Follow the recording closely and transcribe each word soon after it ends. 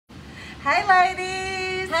Hey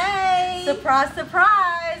ladies! Hey! Surprise,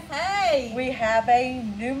 surprise! Hey! We have a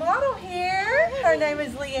new model here. Her name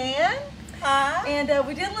is Leanne. Hi. And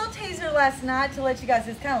we did a little teaser last night to let you guys,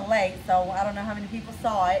 it's kind of late, so I don't know how many people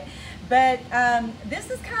saw it. But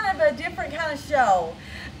this is kind of a different kind of show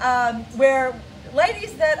where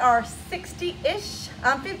ladies that are 60-ish,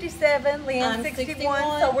 I'm 57, Leanne's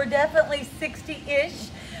 61, so we're definitely 60-ish.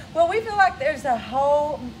 Well, we feel like there's a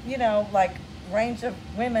whole, like range of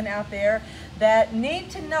women out there that need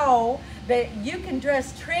to know that you can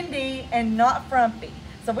dress trendy and not frumpy.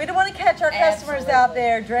 So we don't want to catch our customers out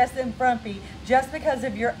there dressing frumpy just because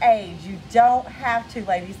of your age. You don't have to,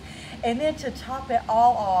 ladies. And then to top it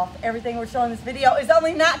all off, everything we're showing in this video is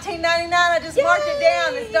only $19.99. I just marked it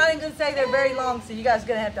down. It's not even going to say they're very long, so you guys are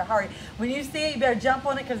going to have to hurry. When you see it, you better jump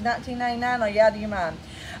on it because $19.99 or you out of your mind.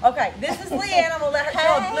 Okay, this is Leanne. I'm going to let her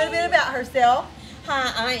tell a little bit about herself.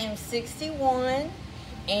 Hi, I am 61,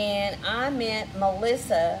 and I met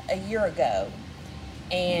Melissa a year ago.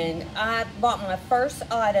 And I bought my first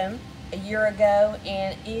item a year ago,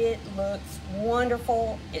 and it looks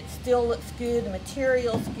wonderful. It still looks good. The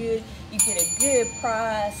material's good. You get a good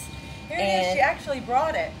price. Here it is. She actually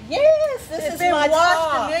brought it. Yes, this it's is been my washed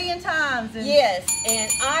top. a million times. And yes,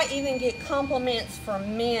 and I even get compliments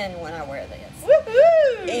from men when I wear this.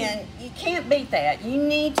 Woohoo! And you can't beat that. You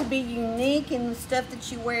need to be unique in the stuff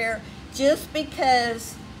that you wear. Just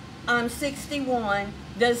because I'm 61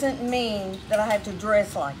 doesn't mean that I have to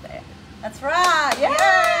dress like that. That's right.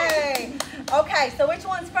 Yay! Okay, so which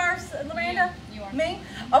one's first, Miranda? You are. Me?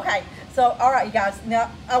 Okay, so all right, you guys.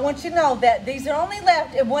 Now, I want you to know that these are only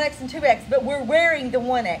left in 1X and 2X, but we're wearing the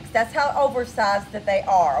 1X. That's how oversized that they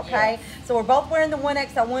are, okay? Yes. So we're both wearing the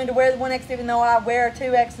 1X. I wanted to wear the 1X even though I wear a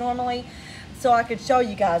 2X normally, so I could show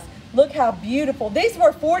you guys. Look how beautiful. These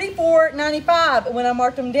were $44.95 when I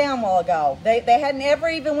marked them down a while ago. They hadn't ever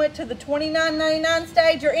even went to the $29.99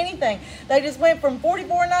 stage or anything. They just went from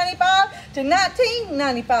 $44.95 to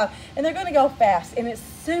 $19.95. And they're going to go fast. And it's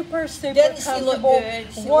super, super Doesn't comfortable. she look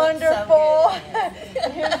good? She wonderful. looks so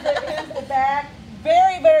good. here's the back.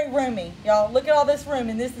 Very, very roomy. Y'all, look at all this room.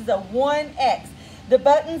 And this is a 1X. The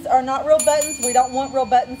buttons are not real buttons. We don't want real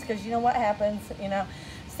buttons because you know what happens,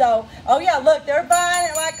 So, oh yeah, look, they're buying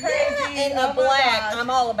it like crazy. Yeah, and the black, I'm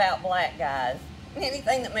all about black, guys.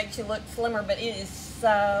 Anything that makes you look slimmer, but it is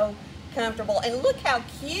so comfortable. And look how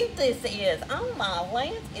cute this is. Oh my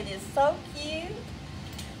lands, it is so cute.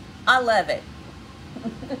 I love it.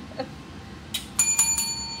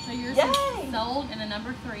 So yours Yay. is sold in a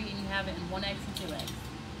number 3, and you have it in 1X and 2X.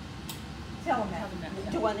 Tell them Tell that. them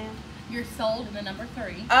that. Do I now? You're sold in the number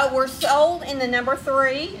 3, Oh, we're sold in the number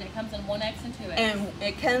 3. and it comes in 1X and 2X. And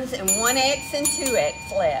it comes in 1X and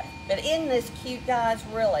 2X left. But isn't this cute, guys?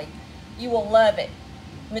 Really, you will love it.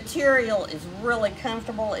 Material is really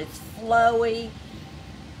comfortable. It's flowy.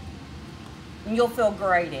 And you'll feel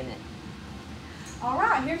great in it. All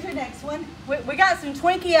right, here's your next one. We got some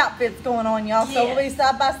Twinkie outfits going on, y'all, so we'll be Yes.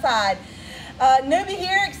 side by side. Newbie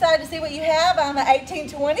here, excited to see what you have. I'm an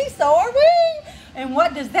 1820, so are we. And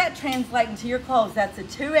what does that translate into your clothes? That's a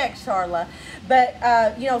 2X, Charla. But,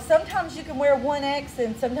 sometimes you can wear 1X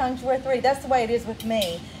and sometimes you wear 3. That's the way it is with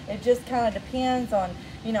me. It just kind of depends on,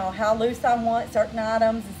 how loose I want certain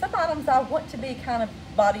items. And some items I want to be kind of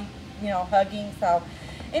body, hugging. So,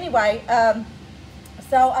 anyway,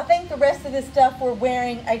 so I think the rest of this stuff we're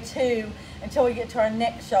wearing a 2 until we get to our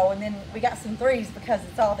next show, and then we got some 3s because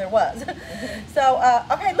it's all there was. So,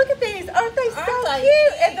 okay, look at these. Aren't they so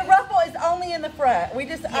cute? And the ruffle is only in the front.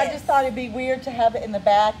 I just thought it'd be weird to have it in the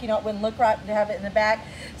back. It wouldn't look right to have it in the back.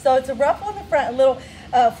 So it's a ruffle in the front, a little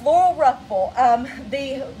floral ruffle.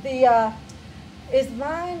 Is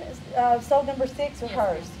mine sold number 6 or Yes,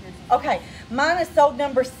 hers? yours is. Okay, mine is sold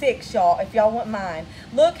number 6, y'all, if y'all want mine.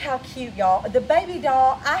 Look how cute, y'all. The baby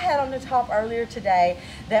doll I had on the top earlier today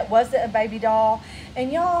that wasn't a baby doll.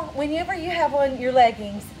 And y'all, whenever you have on your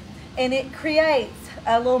leggings and it creates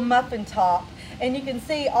a little muffin top and you can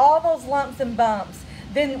see all those lumps and bumps,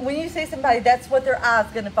 then when you see somebody, that's what their eye's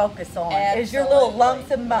going to focus on, is your little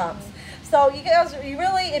lumps and bumps. So you guys, you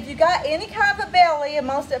really, if you got any kind of a belly, and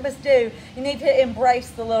most of us do, you need to embrace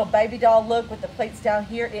the little baby doll look with the pleats down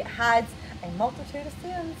here. It hides a multitude of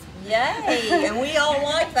sins. Yay, and we all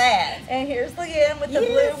like that. And here's Leanne with the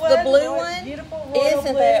Yes, blue one. the blue one. Beautiful royal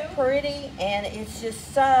Isn't blue. that pretty? And it's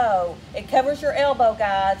just so, it covers your elbow,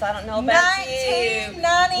 guys. I don't know about you.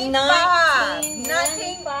 $19.95.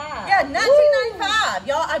 $19.95. Yeah, $19.95.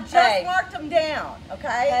 Y'all, I just marked them down, okay?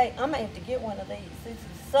 Hey, I'm going to have to get one of these. This is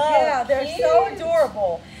so Yeah, they're cute. so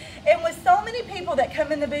adorable. And with so many people that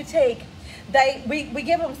come in the boutique we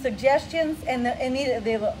give them suggestions, and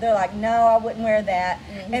they're like, no, I wouldn't wear that.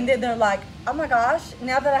 And then they're like, oh my gosh,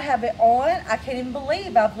 now that I have it on, I can't even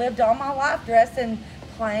believe I've lived all my life dressing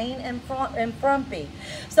plain and frumpy.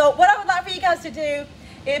 So what I would like for you guys to do,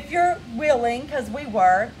 if you're willing, because we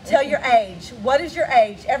were, tell your age. What is your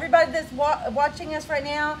age? Everybody that's watching us right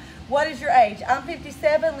now, what is your age? I'm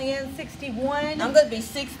 57, Leanne's 61. I'm going to be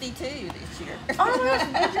 62 this year. Oh my gosh,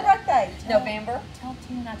 when's your birthday? November. Tell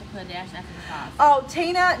Tina not to put a dash after the 5. Oh,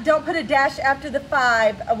 Tina, don't put a dash after the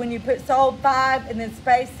 5. When you put sold 5 and then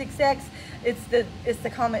space 6X, it's the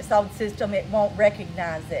comment sold system. It won't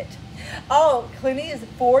recognize it. Oh, Clinty is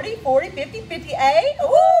 40, 40, 50, 58.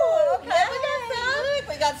 Ooh, okay. Look,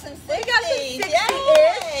 we got some 60s. We got some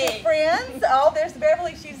 60-ish friends. Oh, there's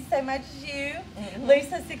Beverly. She's the same age as you.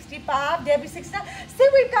 Lisa, 65. Debbie, 69. See,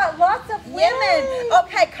 we've got lots of women. Yay.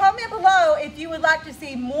 Okay, comment below if you would like to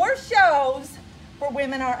see more shows for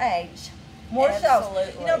women our age. More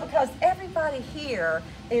Absolutely. shows. You know, because everybody here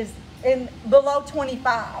is below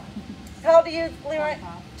 25. How old are you, Leroy?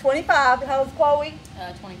 25. How old's Chloe?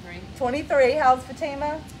 23. 23. How old's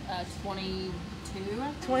Fatima? 22.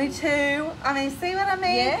 22. I mean, see what I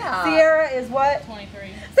mean? Yeah. Sierra is what? 23.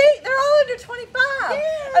 See, they're all under 25.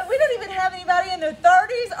 Yes. We don't even have anybody in their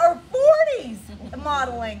 30s or 40s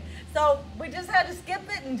modeling. So we just had to skip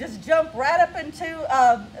it and just jump right up into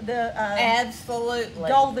the Absolutely.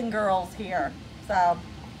 Golden Girls here. So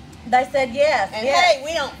they said yes. And yes.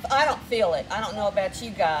 hey, I don't feel it. I don't know about you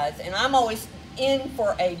guys. And I'm always in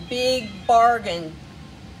for a big bargain.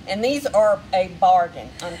 And these are a bargain,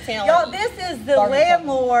 I'm telling Y'all, you. this is the Bargain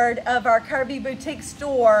landlord of our Curvy Boutique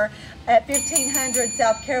store at 1500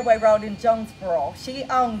 South Caraway Road in Jonesboro. She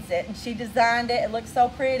owns it, and she designed it. It looks so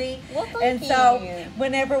pretty. Well, thank and so you.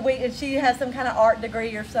 whenever and she has some kind of art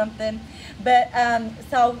degree or something. But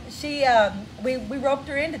so she, we roped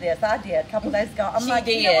her into this. I did a couple days ago. I'm like,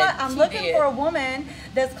 you know what? I'm looking for a woman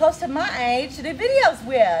that's close to my age to do videos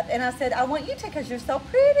with. And I said, I want you to because you're so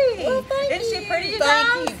pretty. Well, thank Isn't you. she pretty, you guys?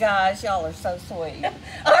 Thank you guys. Y'all are so sweet.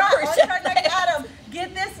 All right, let's try next item.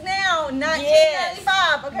 Get this now, $19.95. Yes.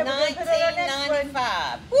 Okay, we're going to put it on our next one.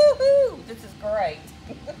 $19.95. Woohoo! This is great.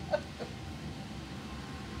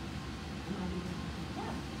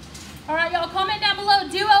 All right, y'all, comment down below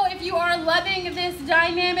duo if you are loving this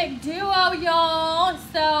dynamic duo, y'all.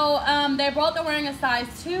 So they both are wearing a size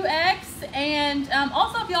 2X, and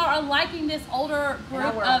also if y'all are liking this older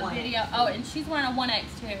group of video. Oh, and she's wearing a 1X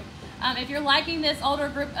too. If you're liking this older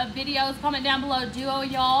group of videos, comment down below duo,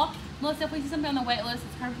 y'all. Melissa, if we see something on the wait list,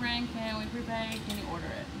 it's Curvy brand. Can we prepay? Can you order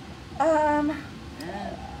it?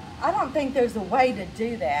 I don't think there's a way to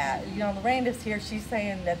do that. You know, Miranda's here. She's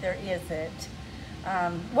saying that there isn't.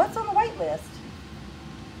 What's on the wait list?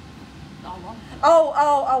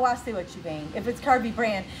 Oh, I see what you mean. If it's Curvy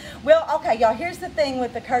brand. Well, okay, y'all, here's the thing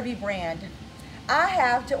with the Curvy brand. I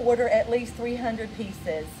have to order at least 300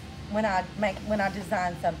 pieces when I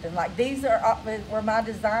design something. Like these were my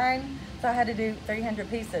design, so I had to do 300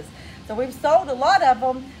 pieces. So we've sold a lot of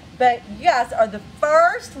them, but you guys are the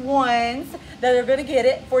first ones that are going to get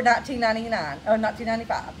it for $19.99 or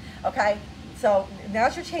 $19.95. Okay. So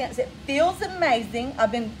now's your chance. It feels amazing.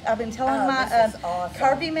 I've been telling my awesome.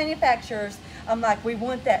 Curvy manufacturers, I'm like, we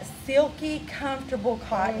want that silky, comfortable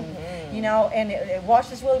cotton, you know, and it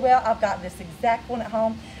washes really well. I've got this exact one at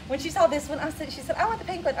home. When she saw this one, she said, I want the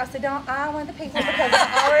pink one. I said, no, I want the pink one because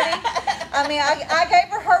I gave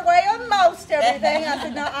her way on most everything. I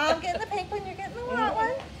said, no, I'm getting the pink one. You're getting the white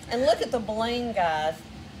one. And look at the bling, guys.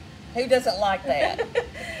 Who doesn't like that?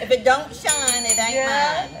 If it don't shine, it ain't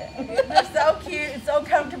mine. They're so cute. It's so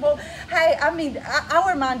comfortable. Hey, I mean, I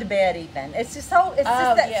wear mine to bed even. It's just so, it's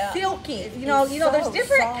just that silky. You know, there's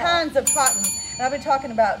different kinds of cotton. And I've been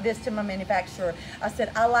talking about this to my manufacturer. I said,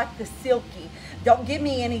 I like the silky. Don't give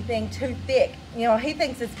me anything too thick. You know, he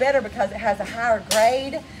thinks it's better because it has a higher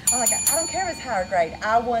grade. I'm like, I don't care if it's higher grade.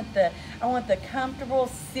 I want the comfortable,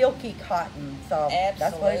 silky cotton. So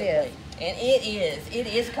that's what it is. And it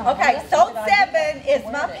is comfortable. Okay, sold 7 is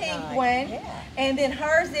my pink one. Yeah. And then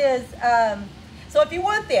hers is, so if you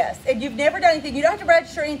want this, and you've never done anything, you don't have to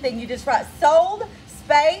register anything. You just write sold,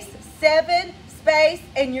 space, 7, space,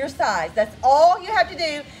 and your size. That's all you have to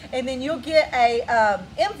do. And then you'll get a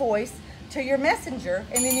invoice to your messenger,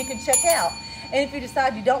 and then you can check out. And if you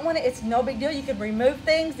decide you don't want it, it's no big deal. You can remove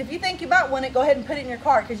things. If you think you might want it, go ahead and put it in your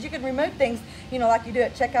cart because you can remove things, you know, like you do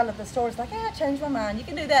at checkout at the store. It's like, I changed my mind. You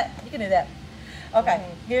can do that. You can do that. Okay,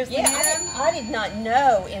 here's the I did not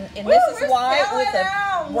know. And this is white with the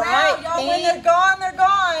white y'all, when they're gone, they're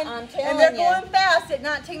gone. I'm telling and they're you. going fast at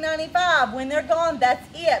 $19.95. When they're gone, that's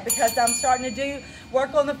it, because I'm starting to do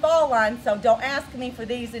work on the fall line. So don't ask me for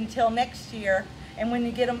these until next year. And when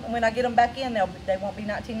you get them, when I get them back in, they won't be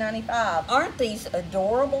 $19.95. Aren't these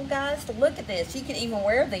adorable, guys? Look at this. You can even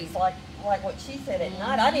wear these like what she said at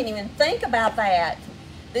night. I didn't even think about that.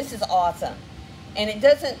 This is awesome. And it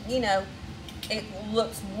doesn't, you know, it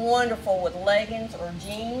looks wonderful with leggings or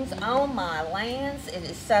jeans. Oh my lands, it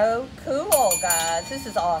is so cool, guys. This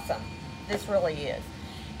is awesome. This really is.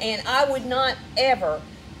 And I would not ever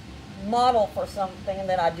model for something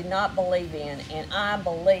that I do not believe in, and I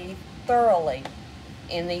believe thoroughly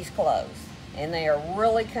in these clothes. And they are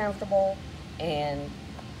really comfortable, and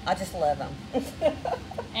I just love them.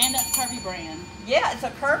 And that's Curvy brand. Yeah, it's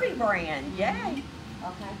a Curvy brand. Yay.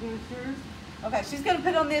 Okay, here's yours. Okay, she's going to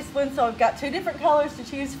put on this one, so I've got 2 different colors to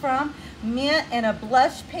choose from, mint and a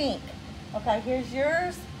blush pink. Okay, here's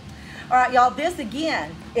yours. All right, y'all, this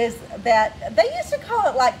again is that, they used to call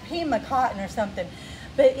it like Pima cotton or something,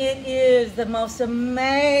 but it is the most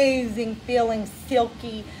amazing feeling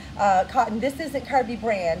silky cotton. This isn't Curvy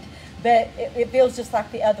brand, but it feels just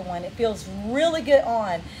like the other one. It feels really good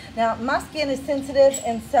on. Now, my skin is sensitive,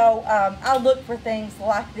 and so I look for things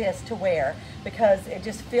like this to wear because it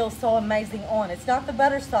just feels so amazing on. It's not the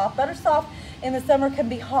butter soft. Butter soft in the summer can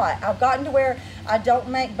be hot. I've gotten to where I don't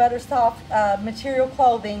make butter soft material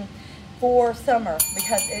clothing for summer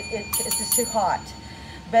because it's just too hot.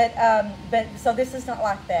 But so this is not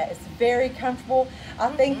like that. It's very comfortable. I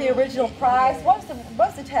think the original price, what's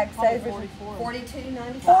the tag say?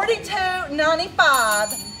 $42.95.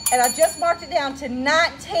 $42.95. And I just marked it down to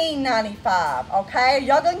 $19.95. Okay, are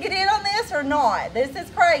y'all gonna get in on this or not? This is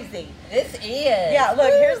crazy. This is. Yeah,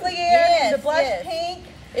 look, here's Leanne in the blush pink.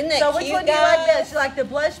 Isn't that so cute, which one do you like guys? best? You like the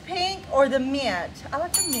blush pink or the mint? I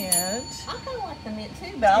like the mint. I kind of like the mint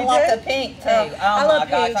too, but I You like do? the pink too. I Oh love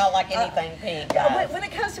my gosh, pink. I like anything pink, guys. When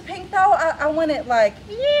it comes to pink though, I want it like,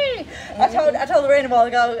 yay. I told Lorraine a while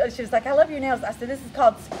ago, she was like, I love your nails. I said, this is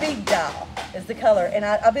called Speed Dial, is the color. And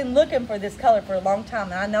I've been looking for this color for a long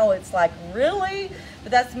time, and I know it's like, really?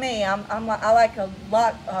 But that's me. I like a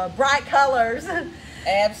lot bright colors.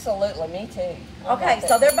 Absolutely, me too. Okay,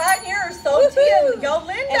 so they're buying yours. So Tim, go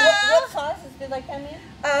Linda. And what sizes do they come in?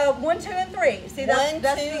 1, 2 and 3. See, that's 1, 2, the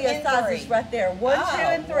and sizes 3. right there. 1, 2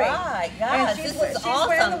 and 3. Right, guys, And this is she's awesome.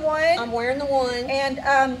 wearing the one. I'm wearing the one. And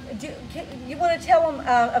you want to tell them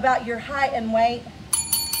about your height and weight?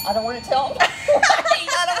 I don't want to tell them.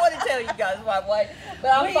 I don't want to tell you guys my weight, but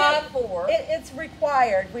I'm 5'4". It's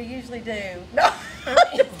required. We usually do. No.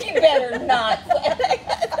 You better not.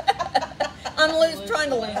 I'm trying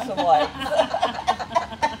to lose some weight.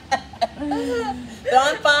 But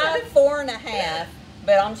I'm 5'4.5",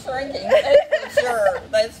 but I'm shrinking. That's for sure.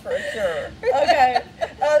 That's for sure. Okay.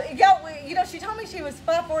 She told me she was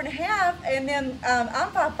 5'4.5", and then I'm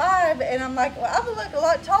 5'5", and I'm like, well, I look a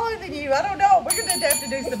lot taller than you. I don't know. We're gonna have to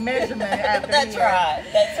do some measurement after That's here. right.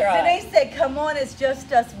 That's right. Denise said, "Come on, it's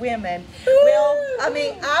just us women." Well, I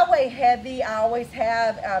mean, I weigh heavy. I always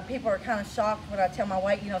have. People are kind of shocked when I tell my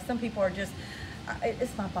weight. You know, some people are just,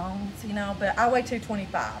 it's my bones, you know. But I weigh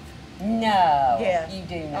 225. No. Yeah. You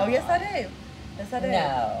do not. Oh, yes, I do. Yes, I do.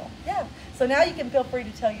 No. Yeah. So now you can feel free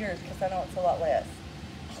to tell yours because I know it's a lot less.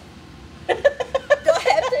 Do I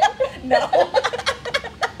have to? No.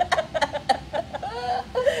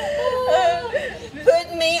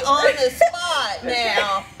 Putting me on the spot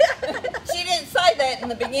now. She didn't say that in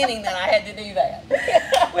the beginning that I had to do that.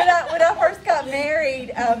 When I first got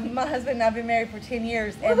married, my husband and I have been married for 10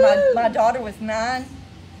 years, and my daughter was 9,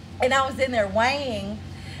 and I was in there weighing.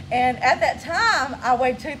 And at that time, I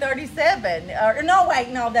weighed 237. No, wait,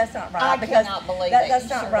 no, that's not right. I cannot believe that. That's You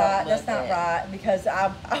not sure right. don't That's look not it. right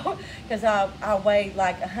because I weighed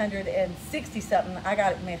like 160 something. I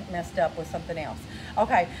got it messed up with something else.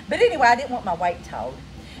 Okay, but anyway, I didn't want my weight told.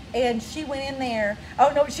 And she went in there.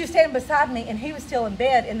 Oh no, she was standing beside me, and he was still in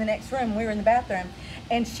bed in the next room. We were in the bathroom,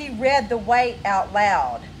 and she read the weight out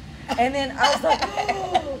loud. And then I was like.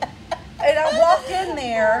 And I walked in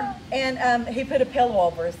there, and he put a pillow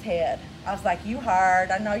over his head. I was like, you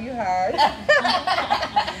heard. I know you heard.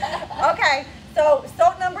 Okay, so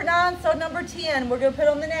soap number 9, soap number 10. We're going to put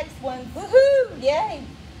on the next one. Woohoo! Yay!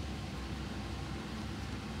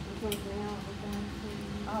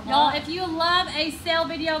 Y'all, if you love a sale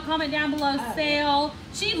video, comment down below sale.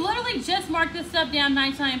 She literally just marked this stuff down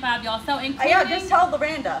 $19.95, y'all. So including, Yeah, I just told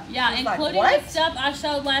Loranda. yeah, She's like, including what? the stuff I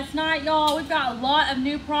showed last night, y'all. We've got a lot of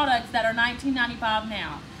new products that are $19.95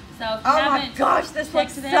 now. So if you Oh my haven't gosh, this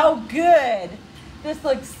looks checked it so out- good. This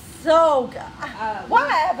looks so good. Why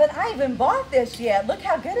haven't I even bought this yet? Look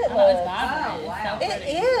how good it Oh, it's looks. vibrant. Oh, wow. It's so It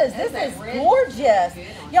pretty. is. This That is red gorgeous. looks good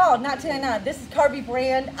on Y'all, $19.99. This is Curvy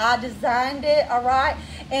brand. I designed it, all right?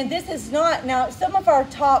 And this is not, now some of our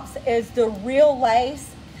tops is the real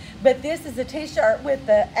lace, but this is a t-shirt with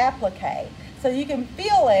the applique. So you can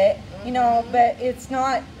feel it, you know, but it's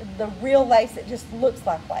not the real lace. It just looks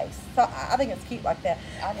like lace. So I think it's cute like that.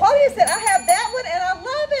 Claudia said, I have that one and I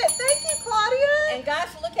love it. Thank you, Claudia. And guys,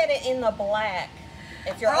 look at it in the black.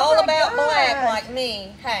 If you're Oh all my about black gosh. like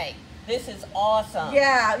me, hey, this is awesome.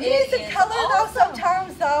 Yeah, you It need some is color awesome. though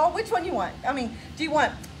sometimes though. Which one you want? I mean, do you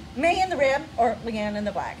want me in the red or Leanne in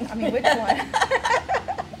the black? I mean, which one?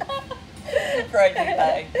 Crazy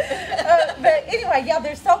thing. But anyway, yeah,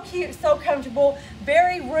 they're so cute, so comfortable,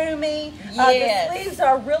 very roomy. Yes. The sleeves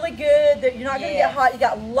are really good. That you're not going to get Yes. hot. You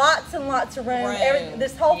got lots and lots of room. Room.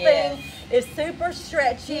 This whole Yes. thing is super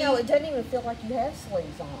stretchy. You know, it doesn't even feel like you have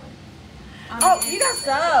sleeves on. Oh, you guys.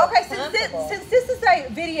 so Okay, comfortable. since this is a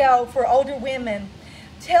video for older women,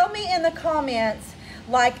 tell me in the comments,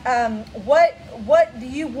 like, what do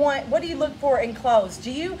you want? What do you look for in clothes?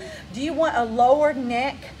 Do you want a lower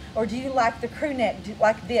neck? Or do you like the crew neck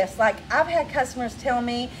like this? Like I've had customers tell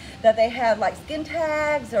me that they had like skin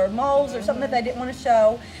tags or moles or something that they didn't want to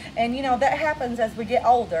show. And you know, that happens as we get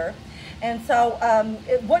older. And so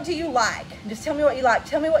what do you like? Just tell me what you like.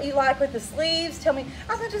 Tell me what you like with the sleeves. Tell me,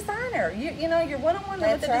 I'm a designer. You know, you're one-on-one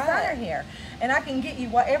with the That's right. designer here. And I can get you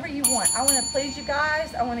whatever you want. I want to please you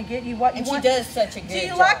guys. I want to get you what you And she want. does such a good Do you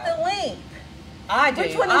job. like the length? I do.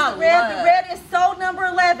 Which one is I the red? love- The red is sold number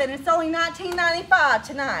 11. It's only $19.95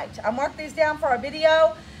 tonight. I marked these down for our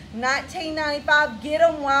video. $19.95. Get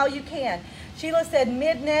them while you can. Sheila said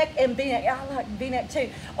mid-neck and V-neck. I like V-neck too.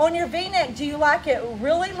 On your V-neck, do you like it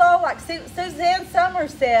really low? Like Suzanne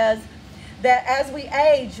Summers says that as we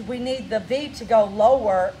age, we need the V to go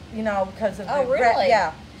lower, you know, because of Oh, the really?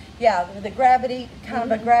 yeah, the gravity, kind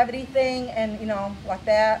of a gravity thing, and you know, like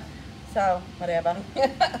that. So whatever.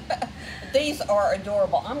 These are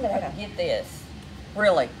adorable. I'm gonna have to get this.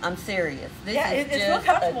 Really, I'm serious. This Yeah, is it's just real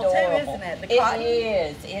comfortable too, adorable. isn't it? The cotton. It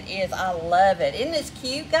is. It is. I love it. Isn't this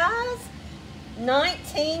cute, guys?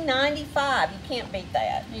 $19.95. You can't beat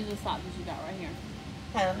that. These are the sizes you got right here.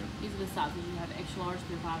 These are the sizes you have: extra large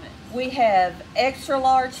through 5X. We have extra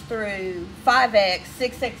large through 5X.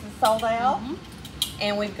 6X is sold out.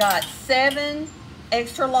 And we've got 7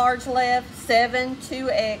 extra large left, 7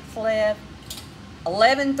 2X left,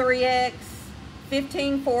 11 3X,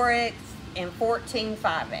 15 4X, and 14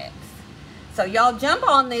 5X. So y'all jump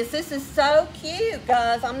on this. This is so cute,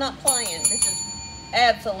 guys. I'm not playing. This is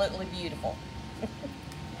absolutely beautiful.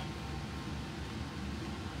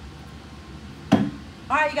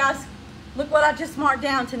 All right, you guys, look what I just marked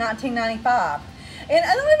down to $19.95. And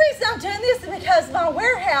the only reason I'm doing this is because my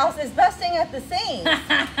warehouse is busting at the seams.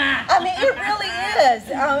 I mean, it really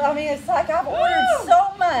is. I mean, it's like I've ordered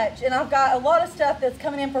so much, and I've got a lot of stuff that's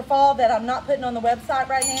coming in for fall that I'm not putting on the website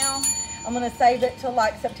right now. I'm gonna save it till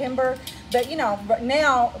like September. But you know,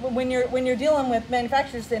 now when you're dealing with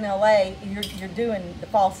manufacturers in LA, you're doing the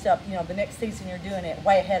fall stuff. You know, the next season you're doing it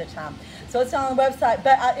way ahead of time. So it's not on the website,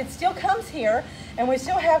 but it still comes here, and we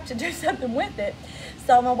still have to do something with it.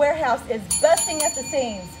 So my warehouse is busting at the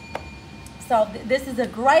seams. So this is a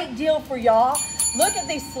great deal for y'all. Look at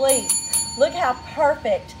these sleeves. Look how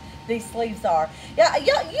perfect these sleeves are. Yeah,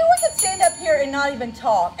 you can stand up here and not even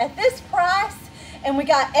talk. At this price, and we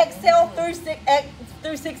got XL through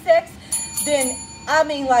 6X, then I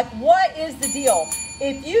mean, like, what is the deal?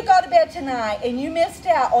 If you go to bed tonight and you missed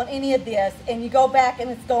out on any of this and you go back and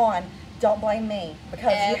it's gone, don't blame me,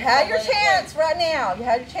 because you had your chance right now. You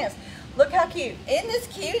had your chance. Look how cute. Isn't this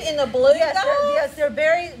cute in the blue, Yes, guys?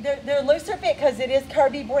 they're looser fit because it is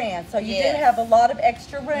Curvy brand, so you Yes. do have a lot of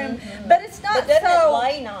extra room, but it's not But doesn't so. it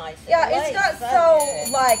lay nice? Yeah, It it's lays not so so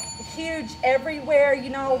good. like huge everywhere, you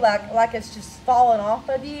know, like it's just falling off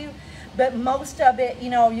of you. But most of it, you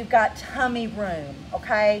know, you've got tummy room.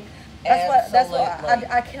 Okay, that's what Absolutely.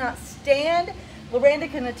 I cannot stand.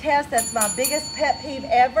 Lorenda can attest. That's my biggest pet peeve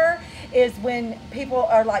ever, is when people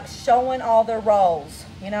are like showing all their rolls.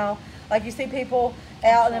 You know, like you see people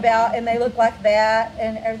out and about and they look like that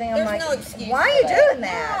and everything. I'm There's like, no excuse why are for you that. doing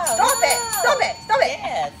that? No, Stop it! no. Stop it! Stop it!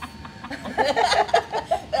 Yes.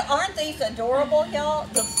 Aren't these adorable, y'all?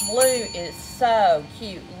 The blue is so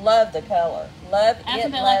cute. Love the color. Love Ask it. them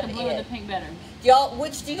if they like Love the blue or the it. pink better. Y'all,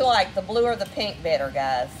 which do you like, the blue or the pink better,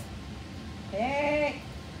 guys? Pink.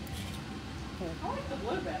 I like the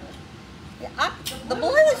blue better. Yeah, the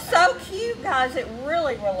blue is so cute, guys. It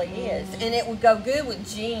really, really is. And it would go good with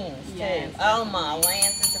jeans, too. Yes. Oh, my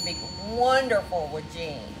lands. This would be wonderful with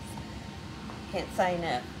jeans. Can't say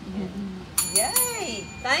enough. Yay!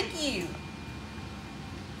 Thank you.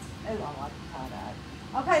 Oh, I like the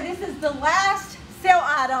tie-dye. Okay, this is the last sale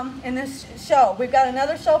item in this show. We've got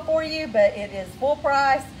another show for you, but it is full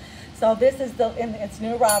price. So this is and it's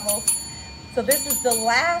new arrivals. So this is the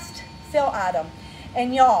last sale item.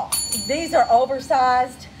 And y'all, these are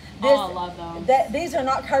oversized. Oh, I love those. These are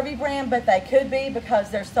not Curvy brand, but they could be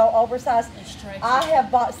because they're so oversized. It's stretchy. I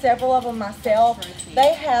have bought several of them myself. Stretchy.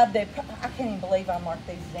 They have, I can't even believe I marked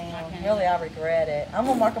these down. Really, I regret it. I'm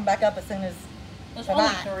going to mark them back up as soon as There's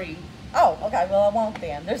tonight. only 3. Oh, okay. Well, I won't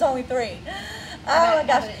then. There's only 3. Oh, my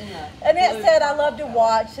gosh. Annette said, I love to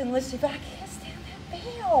watch and listen, but I can't stand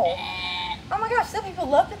that bell. Oh, my gosh. Some people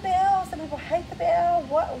love the bell. Some people hate the bell.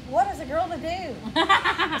 What is a girl to do?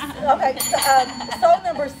 Okay. Sold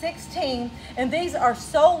number 16. And these are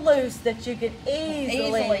so loose that you could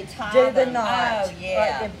easily tie do the them. knot. Oh,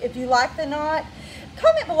 yeah. Right? If you like the knot,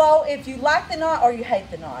 comment below if you like the knot or you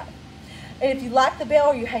hate the knot. And if you like the bell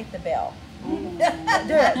or you hate the bell. Do it, both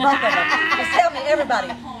of them. Just tell me, everybody.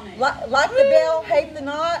 Like the bell, hate the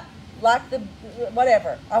knot, like the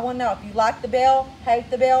whatever. I want to know if you like the bell, hate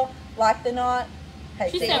the bell, like the knot,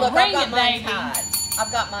 hate She the said, bell. Look, ring I've got it, mine baby. tied.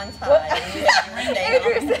 I've got mine tied. What? And you got your ring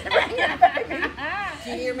Andrew down. said, ring it, baby. Do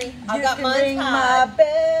you hear me? You I've got can mine ring my tied.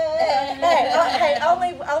 bell. Hey,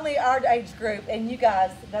 only our age group and you guys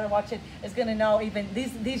that are watching is gonna know. Even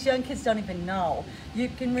these young kids don't even know. You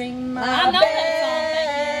can ring my I know bell.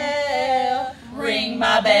 that song, Ring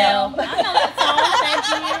my bell. I know that song, thank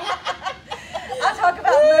you. I talk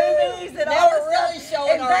about movies and Now all we're this really stuff,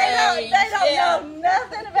 showing and our they age. don't Yeah. know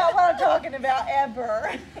nothing about what I'm talking about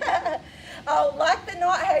ever. Oh, like the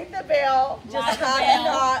knot, hate the bell. Just Like the tie the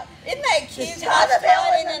bell. knot. Isn't that cute? Just tie the bell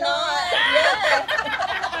Tied in the Yeah.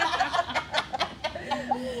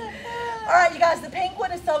 All right, you guys, the pink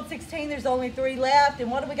one is sold 16. There's only 3 left. And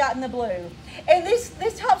what do we got in the blue? And these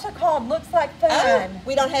tops are called Looks Like Fun. Oh,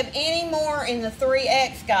 we don't have any more in the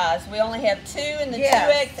 3X, guys. We only have 2 in the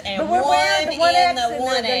Yes. 2X and But we're wearing the 1X in the and the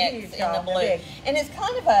 1X huge, in the y'all, blue. big. And it's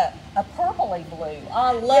kind of a purpley blue.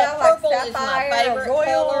 I love Yeah, like purple. Is my sapphire, favorite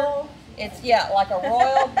royal. color. It's, like a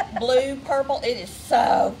royal blue purple. It is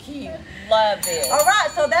so cute. Love this. All right,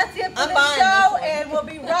 so that's it for I'm the buying show, this one. and we'll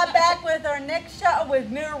be right back with our next show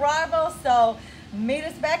with new arrivals. So meet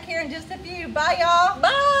us back here in just a few. Bye, y'all.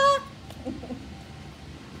 Bye.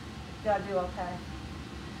 Did I do okay?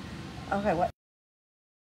 Okay, what?